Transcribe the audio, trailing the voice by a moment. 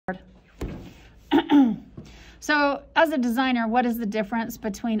So as a designer, what is the difference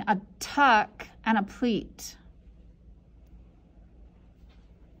between a tuck and a pleat?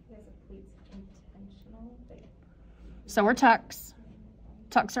 So are tucks.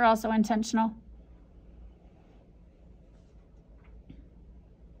 Tucks are also intentional.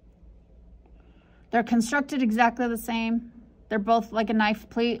 They're constructed exactly the same. They're both like a knife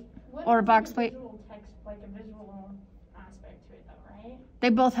pleat or a box pleat. Text, like a visual aspect to it though, right? They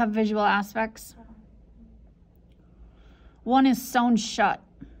both have visual aspects. One is sewn shut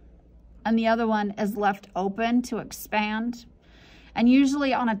and the other one is left open to expand. And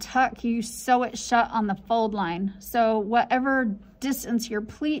usually on a tuck, you sew it shut on the fold line. So whatever distance your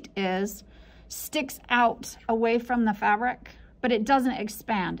pleat is sticks out away from the fabric, but it doesn't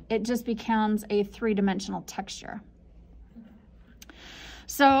expand. It just becomes a three-dimensional texture.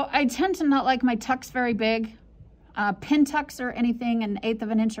 So I tend to not like my tucks very big. Pin tucks or anything an 1/8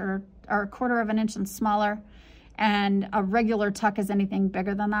 of an inch or 1/4 of an inch and smaller. And a regular tuck is anything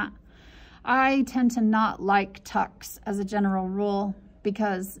bigger than that. I tend to not like tucks as a general rule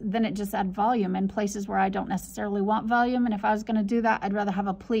because then it just adds volume in places where I don't necessarily want volume. And if I was going to do that, I'd rather have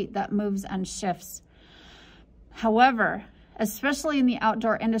a pleat that moves and shifts. However, especially in the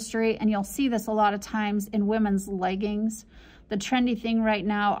outdoor industry, and you'll see this a lot of times in women's leggings, the trendy thing right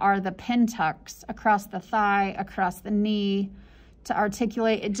now are the pin tucks across the thigh, across the knee to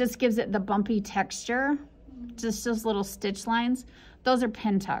articulate. It just gives it the bumpy texture, just those little stitch lines. Those are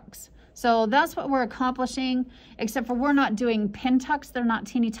pin tucks. So that's what we're accomplishing, except for we're not doing pin tucks. They're not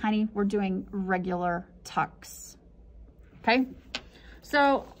teeny tiny. We're doing regular tucks. Okay?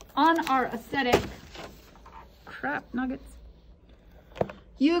 So on our aesthetic, crap nuggets,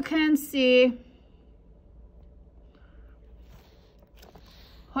 you can see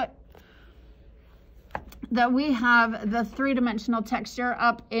that we have the three-dimensional texture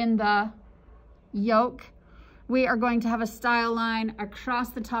up in the yoke. We are going to have a style line across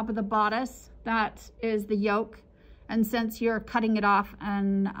the top of the bodice. That is the yoke. And since you're cutting it off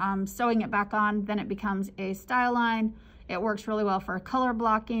and sewing it back on, then it becomes a style line. It works really well for color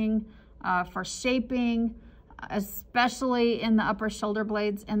blocking, for shaping, especially in the upper shoulder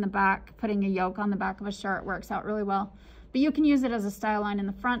blades in the back. Putting a yoke on the back of a shirt works out really well. But you can use it as a style line in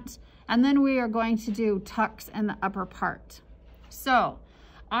the front. And then we are going to do tucks in the upper part. So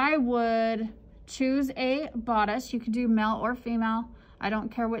I would choose a bodice. You could do male or female. I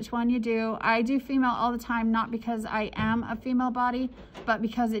don't care which one you do. I do female all the time, not because I am a female body, but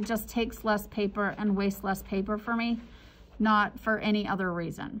because it just takes less paper and wastes less paper for me, not for any other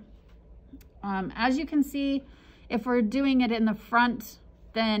reason. As you can see, if we're doing it in the front,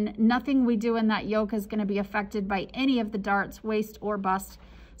 then nothing we do in that yoke is going to be affected by any of the darts, waist or bust.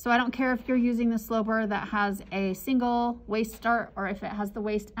 So I don't care if you're using the sloper that has a single waist dart or if it has the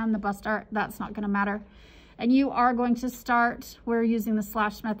waist and the bust dart, that's not going to matter. And you are going to start, we're using the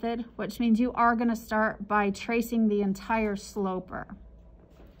slash method, which means you are going to start by tracing the entire sloper.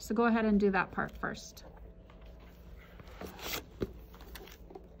 So go ahead and do that part first.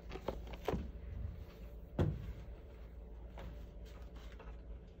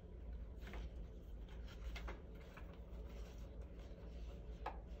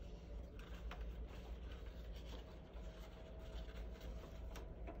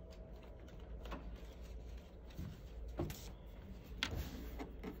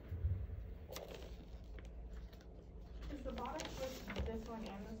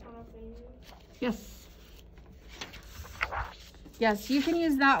 Yes. Yes, you can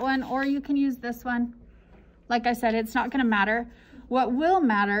use that one or you can use this one. Like I said, it's not going to matter. What will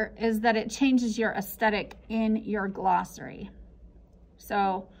matter is that it changes your aesthetic in your glossary.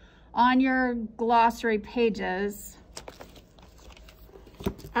 So on your glossary pages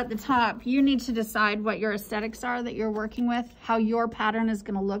at the top, you need to decide what your aesthetics are that you're working with, how your pattern is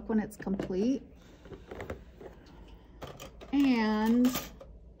going to look when it's complete. And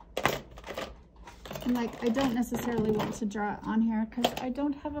like, I don't necessarily want to draw it on here because I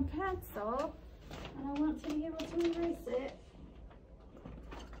don't have a pencil and I want to be able to erase it.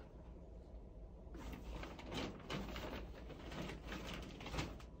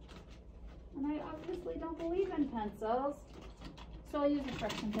 And I obviously don't believe in pencils, so I'll use a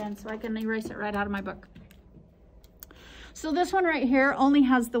Friction pen so I can erase it right out of my book. So this one right here only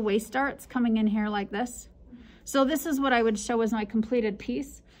has the waist darts coming in here like this. So this is what I would show as my completed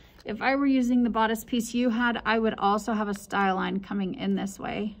piece. If I were using the bodice piece you had, I would also have a style line coming in this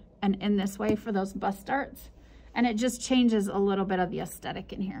way and in this way for those bust darts. And it just changes a little bit of the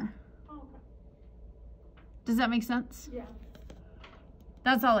aesthetic in here. Okay. Does that make sense? Yeah.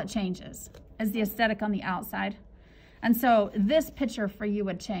 That's all it changes, is the aesthetic on the outside. And so this picture for you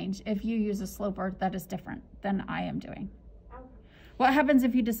would change if you use a sloper that is different than I am doing. What happens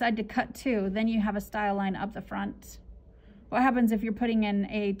if you decide to cut two? Then you have a style line up the front. What happens if you're putting in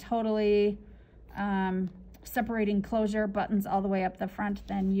a totally separating closure, buttons all the way up the front?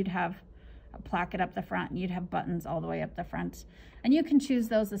 Then you'd have a placket up the front and you'd have buttons all the way up the front. And you can choose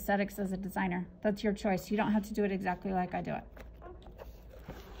those aesthetics as a designer. That's your choice. You don't have to do it exactly like I do it.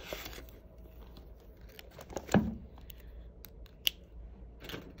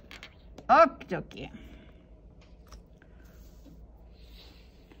 Okie dokie.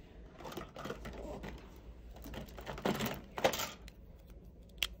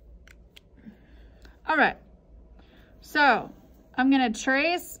 All right, so I'm gonna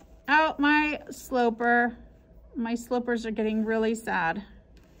trace out my sloper. My slopers are getting really sad.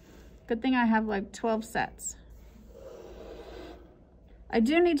 Good thing I have like 12 sets. I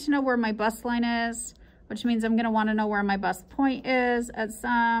do need to know where my bust line is, which means I'm gonna wanna know where my bust point is at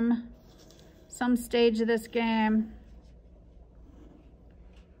some stage of this game.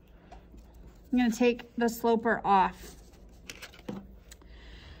 I'm gonna take the sloper off.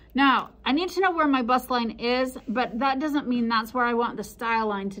 Now, I need to know where my bust line is, but that doesn't mean that's where I want the style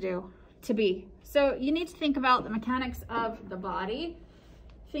line to be. So you need to think about the mechanics of the body.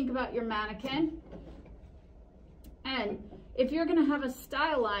 Think about your mannequin. And if you're gonna have a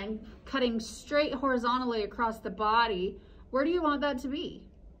style line cutting straight horizontally across the body, where do you want that to be?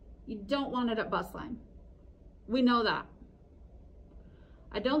 You don't want it at bust line. We know that.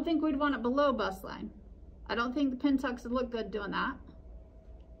 I don't think we'd want it below bust line. I don't think the pin tucks would look good doing that.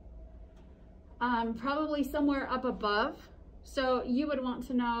 Probably somewhere up above. So you would want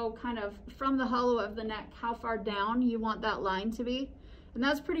to know kind of from the hollow of the neck, how far down you want that line to be. And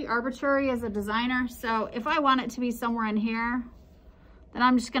that's pretty arbitrary as a designer. So if I want it to be somewhere in here, then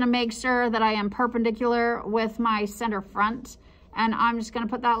I'm just gonna make sure that I am perpendicular with my center front. And I'm just gonna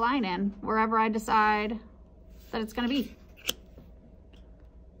put that line in wherever I decide that it's gonna be.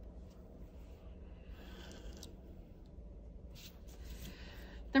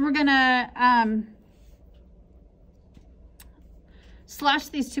 Then we're gonna slash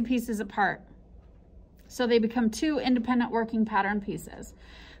these two pieces apart so they become two independent working pattern pieces.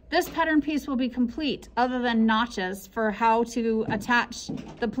 This pattern piece will be complete other than notches for how to attach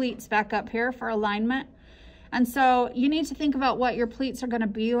the pleats back up here for alignment. And so you need to think about what your pleats are gonna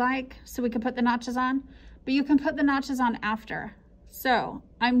be like so we can put the notches on, but you can put the notches on after. So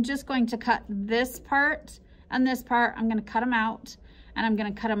I'm just going to cut this part and this part. I'm gonna cut them out and I'm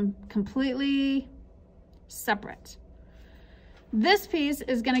gonna cut them completely separate. This piece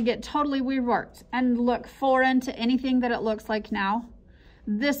is gonna get totally reworked and look foreign to anything that it looks like now.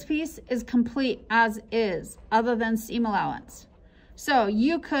 This piece is complete as is, other than seam allowance. So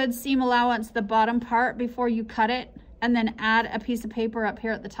you could seam allowance the bottom part before you cut it and then add a piece of paper up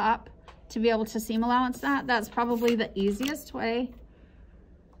here at the top to be able to seam allowance that. That's probably the easiest way,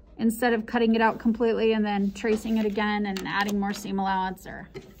 instead of cutting it out completely and then tracing it again and adding more seam allowance or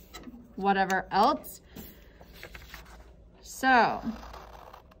whatever else. So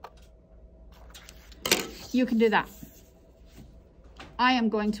you can do that. I am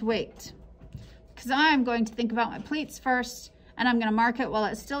going to wait because I am going to think about my pleats first, and I'm going to mark it while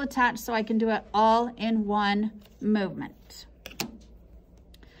it's still attached so I can do it all in one movement.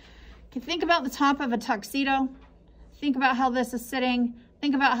 Okay, think about the top of a tuxedo. Think about how this is sitting.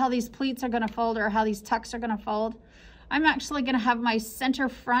 Think about how these pleats are going to fold or how these tucks are going to fold. I'm actually going to have my center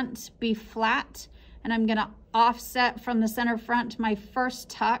front be flat, and I'm going to offset from the center front my first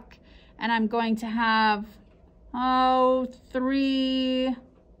tuck, and I'm going to have three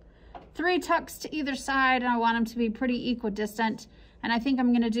tucks to either side, and I want them to be pretty equidistant. And I think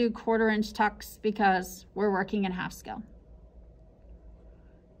I'm going to do 1/4 inch tucks because we're working in half scale.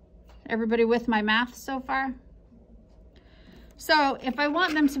 Everybody with my math so far? So if I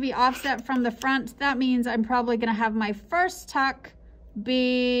want them to be offset from the front, that means I'm probably going to have my first tuck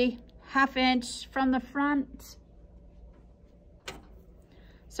be 1/2 inch from the front.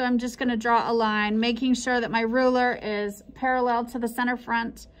 So I'm just going to draw a line, making sure that my ruler is parallel to the center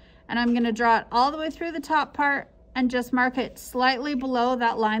front, and I'm going to draw it all the way through the top part and just mark it slightly below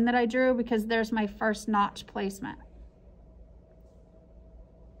that line that I drew because there's my first notch placement.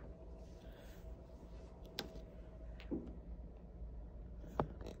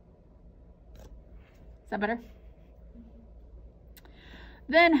 Is that better?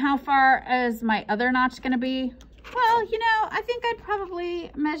 Then how far is my other notch going to be? Well, you know, I think I'd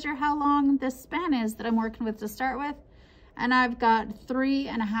probably measure how long this span is that I'm working with to start with. And I've got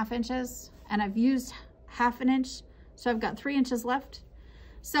 3.5 inches, and I've used 1/2 inch. So I've got 3 inches left.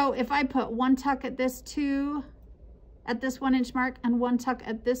 So if I put one tuck at this 2 at this 1 inch mark and 1 tuck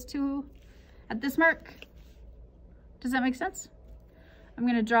at this mark. Does that make sense? I'm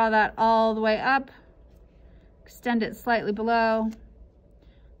going to draw that all the way up, extend it slightly below,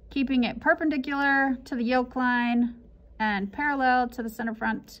 keeping it perpendicular to the yoke line and parallel to the center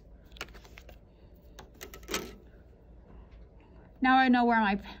front. Now I know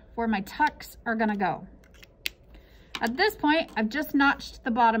where my tucks are going to go. At this point, I've just notched the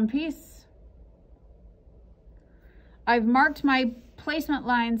bottom piece. I've marked my placement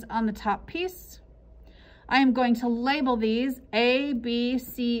lines on the top piece. I am going to label these A, B,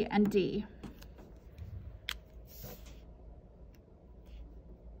 C, and D.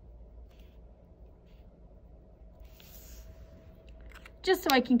 Just so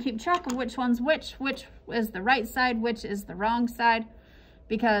I can keep track of which one's which is the right side, which is the wrong side,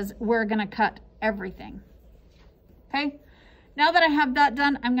 because we're gonna cut everything. Okay, now that I have that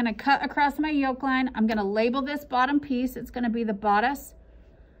done, I'm gonna cut across my yoke line. I'm gonna label this bottom piece. It's gonna be the bodice.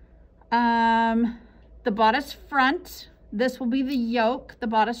 The bodice front. This will be the yoke, the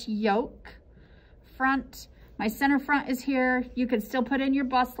bodice yoke front. My center front is here. You could still put in your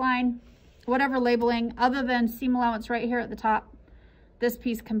bust line, whatever labeling, other than seam allowance right here at the top. This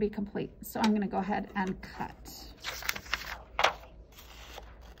piece can be complete. So I'm gonna go ahead and cut.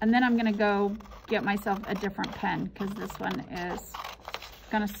 And then I'm gonna go get myself a different pen because this one is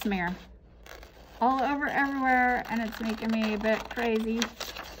gonna smear all over everywhere and it's making me a bit crazy.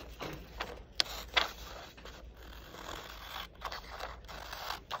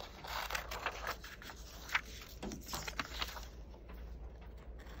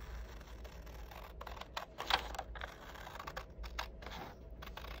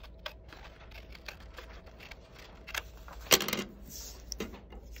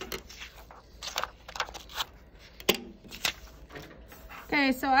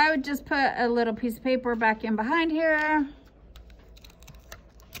 Okay, so I would just put a little piece of paper back in behind here.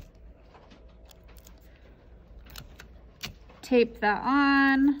 Tape that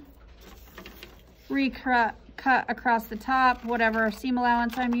on. Cut across the top, whatever seam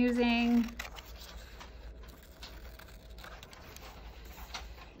allowance I'm using.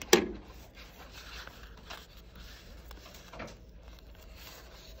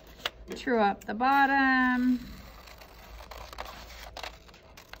 True up the bottom.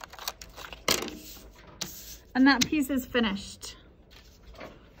 And that piece is finished.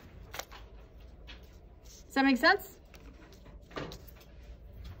 Does that make sense?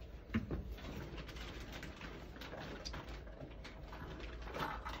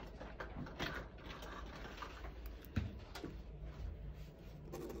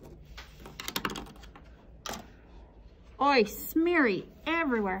 Oy, smeary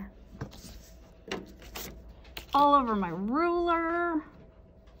everywhere. All over my ruler.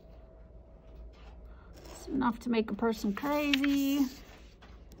 Enough to make a person crazy.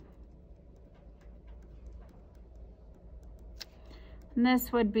 And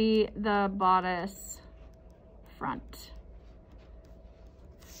this would be the bodice front.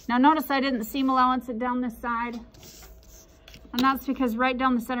 Now notice I didn't seam allowance it down this side. And that's because right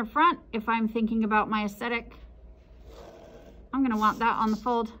down the center front, if I'm thinking about my aesthetic, I'm gonna want that on the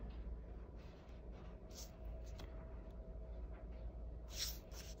fold.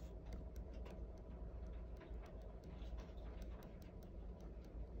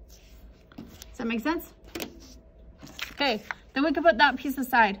 Does that make sense? Okay, then we can put that piece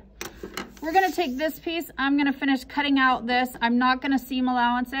aside. We're gonna take this piece, I'm gonna finish cutting out this. I'm not gonna seam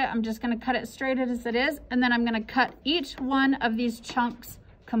allowance it, I'm just gonna cut it straight as it is, and then I'm gonna cut each one of these chunks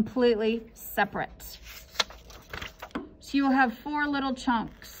completely separate. So you will have 4 little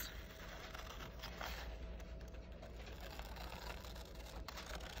chunks.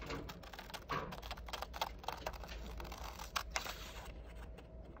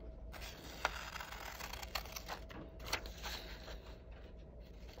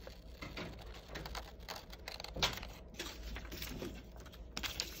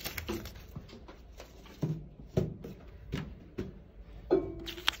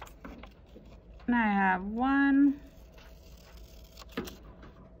 And I have 1,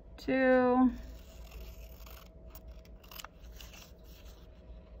 2,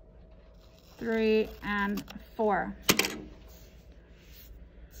 3, and 4.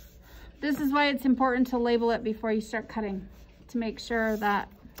 This is why it's important to label it before you start cutting, to make sure that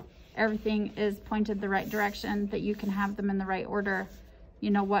everything is pointed the right direction, that you can have them in the right order.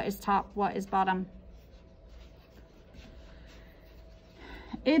 You know what is top, what is bottom.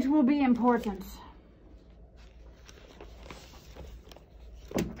 It will be important.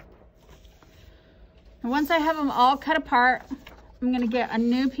 And once I have them all cut apart, I'm gonna get a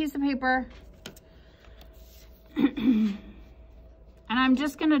new piece of paper. I'm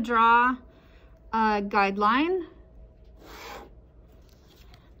just gonna draw a guideline,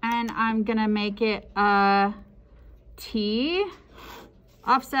 and I'm gonna make it a T,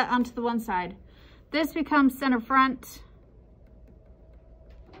 offset onto the one side. This becomes center front.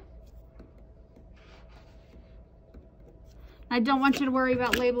 I don't want you to worry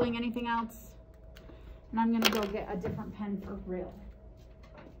about labeling anything else. And I'm gonna go get a different pen for real,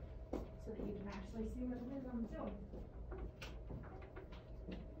 so that you can actually see what it is I'm doing.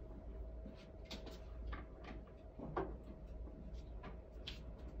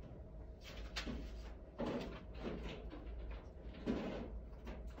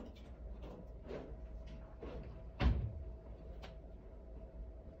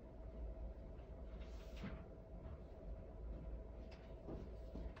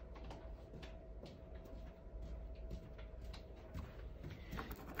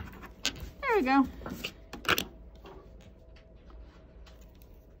 There we go.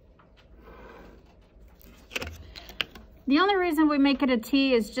 The only reason we make it a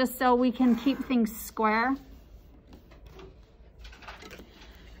T is just so we can keep things square.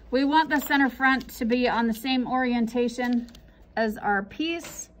 We want the center front to be on the same orientation as our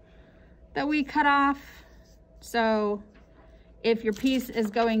piece that we cut off. So if your piece is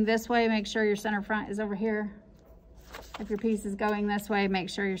going this way, make sure your center front is over here. If your piece is going this way, make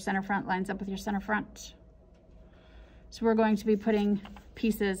sure your center front lines up with your center front. So we're going to be putting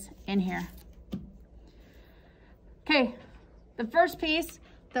pieces in here. Okay, the first piece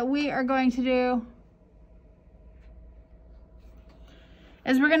that we are going to do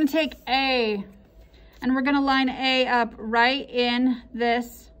is we're going to take A, and we're going to line A up right in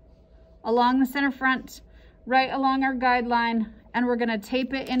this, along the center front, right along our guideline, and we're going to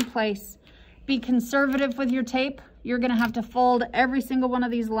tape it in place. Be conservative with your tape. You're going to have to fold every single one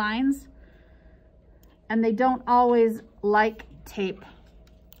of these lines, and they don't always like tape.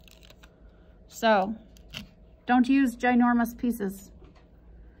 So don't use ginormous pieces.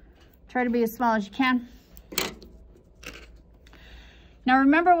 Try to be as small as you can. Now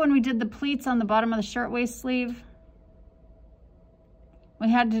remember when we did the pleats on the bottom of the shirtwaist sleeve?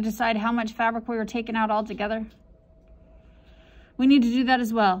 We had to decide how much fabric we were taking out altogether. We need to do that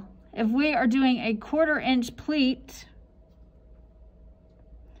as well. If we are doing a 1/4 inch pleat,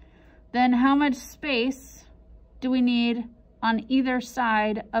 then how much space do we need on either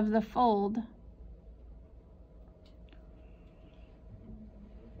side of the fold?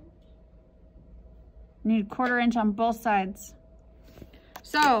 Need 1/4 inch on both sides.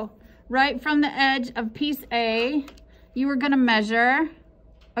 So right from the edge of piece A, you are going to measure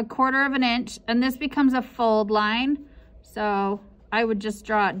 1/4 inch, and this becomes a fold line. So I would just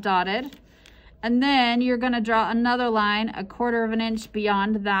draw it dotted. And then you're going to draw another line 1/4 inch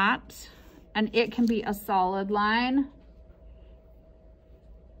beyond that, and it can be a solid line.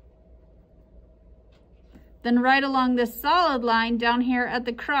 Then right along this solid line down here at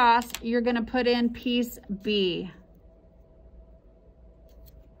the cross, you're going to put in piece B.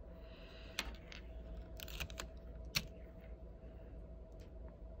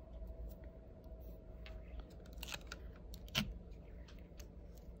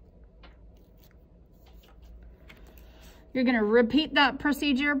 You're going to repeat that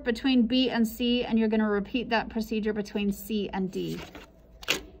procedure between B and C, and you're going to repeat that procedure between C and D.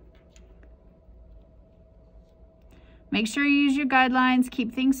 Make sure you use your guidelines,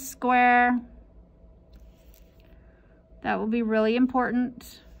 keep things square. That will be really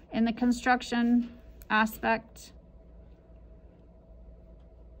important in the construction aspect.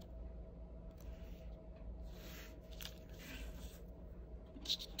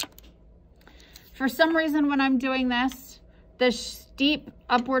 For some reason, when I'm doing this, the steep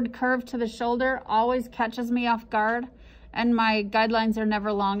upward curve to the shoulder always catches me off guard, and my guidelines are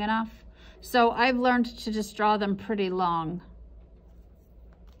never long enough. So I've learned to just draw them pretty long.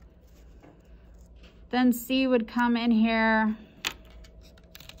 Then C would come in here.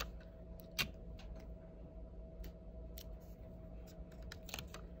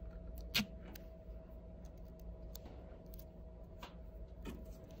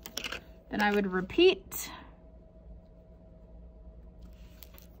 Then I would repeat.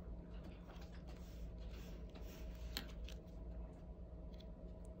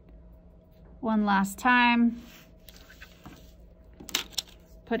 One last time.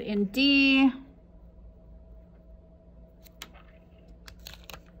 Put in D.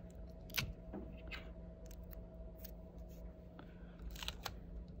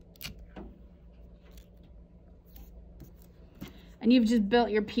 And you've just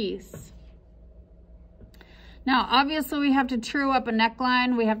built your piece. Now, obviously we have to true up a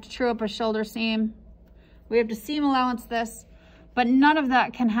neckline. We have to true up a shoulder seam. We have to seam allowance this. But none of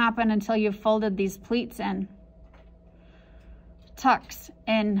that can happen until you've folded these pleats in, tucks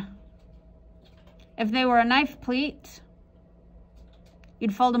in. If they were a knife pleat,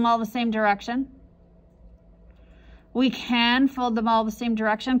 you'd fold them all the same direction. We can fold them all the same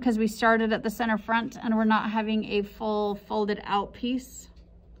direction because we started at the center front and we're not having a full folded out piece.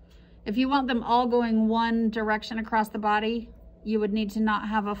 If you want them all going one direction across the body, you would need to not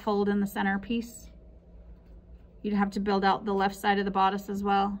have a fold in the center piece. You'd have to build out the left side of the bodice as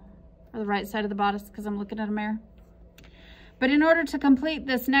well, or the right side of the bodice, because I'm looking at a mirror. But in order to complete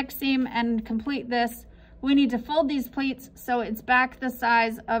this neck seam and complete this, we need to fold these pleats so it's back the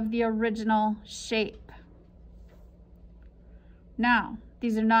size of the original shape. Now,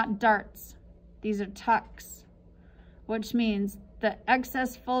 these are not darts, these are tucks, which means the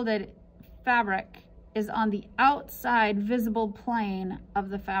excess folded fabric is on the outside visible plane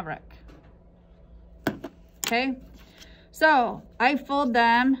of the fabric. Okay, so I fold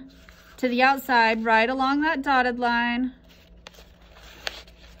them to the outside right along that dotted line.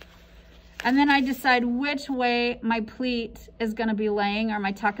 And then I decide which way my pleat is gonna be laying, or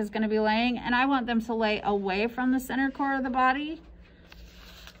my tuck is gonna be laying, and I want them to lay away from the center core of the body.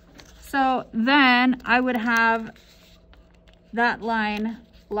 So then I would have that line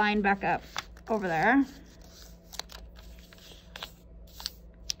back up over there.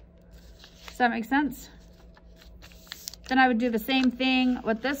 Does that make sense? Then I would do the same thing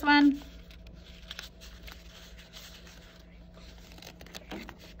with this one.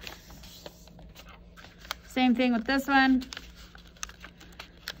 Same thing with this one.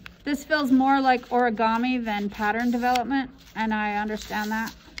 This feels more like origami than pattern development, and I understand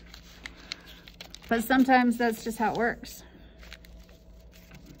that. But sometimes that's just how it works.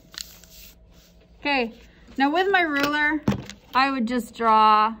 Okay, now with my ruler, I would just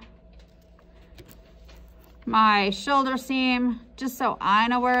draw my shoulder seam just so I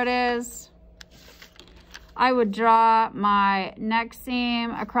know where it is. I would draw my neck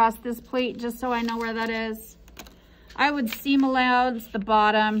seam across this pleat just so I know where that is. I would seam allowance the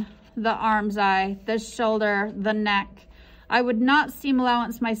bottom, the arm's eye, the shoulder, the neck. I would not seam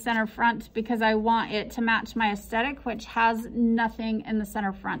allowance my center front because I want it to match my aesthetic, which has nothing in the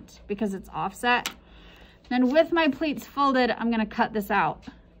center front because it's offset. Then with my pleats folded, I'm gonna cut this out.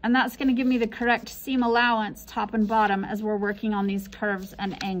 And that's gonna give me the correct seam allowance top and bottom as we're working on these curves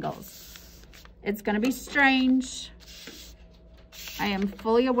and angles. It's gonna be strange. I am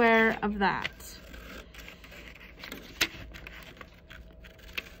fully aware of that.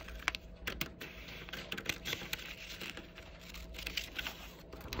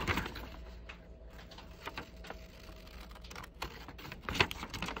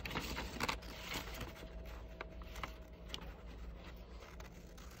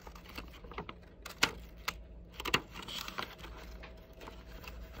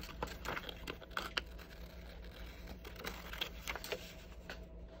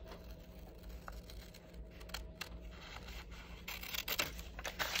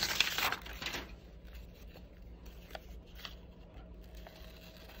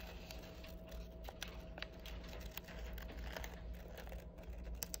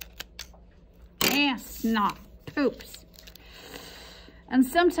 Snot, poops. And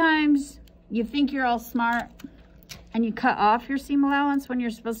sometimes you think you're all smart and you cut off your seam allowance when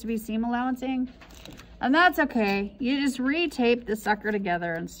you're supposed to be seam allowancing. And that's okay. You just re-tape the sucker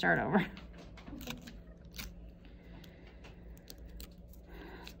together and start over.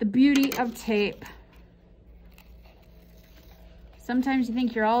 The beauty of tape. Sometimes you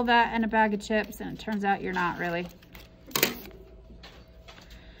think you're all that and a bag of chips, and it turns out you're not really.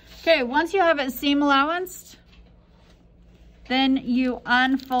 Okay, once you have it seam allowanced, then you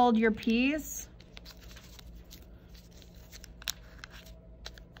unfold your piece.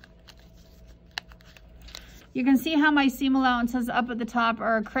 You can see how my seam allowances up at the top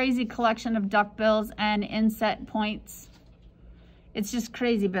are a crazy collection of duckbills and inset points. It's just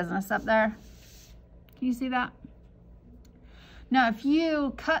crazy business up there. Can you see that? Now, if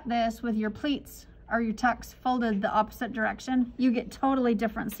you cut this with your pleats or your tucks folded the opposite direction, you get totally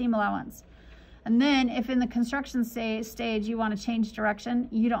different seam allowance. And then if in the construction stage you want to change direction,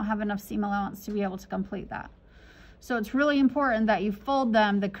 you don't have enough seam allowance to be able to complete that. So it's really important that you fold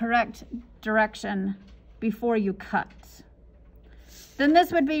them the correct direction before you cut. Then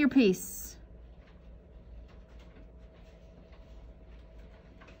this would be your piece.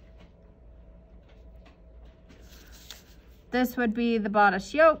 This would be the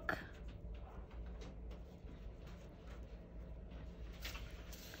bodice yoke.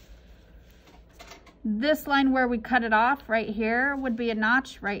 This line where we cut it off, right here would be a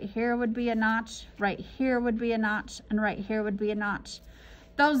notch, right here would be a notch, right here would be a notch, and right here would be a notch.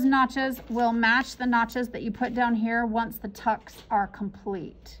 Those notches will match the notches that you put down here once the tucks are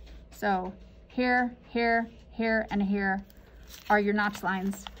complete. So here, here, here, and here are your notch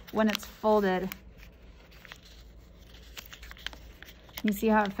lines when it's folded. You see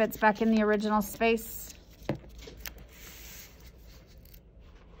how it fits back in the original space?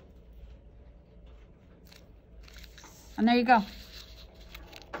 And there you go.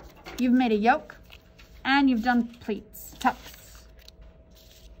 You've made a yoke and you've done pleats, tucks.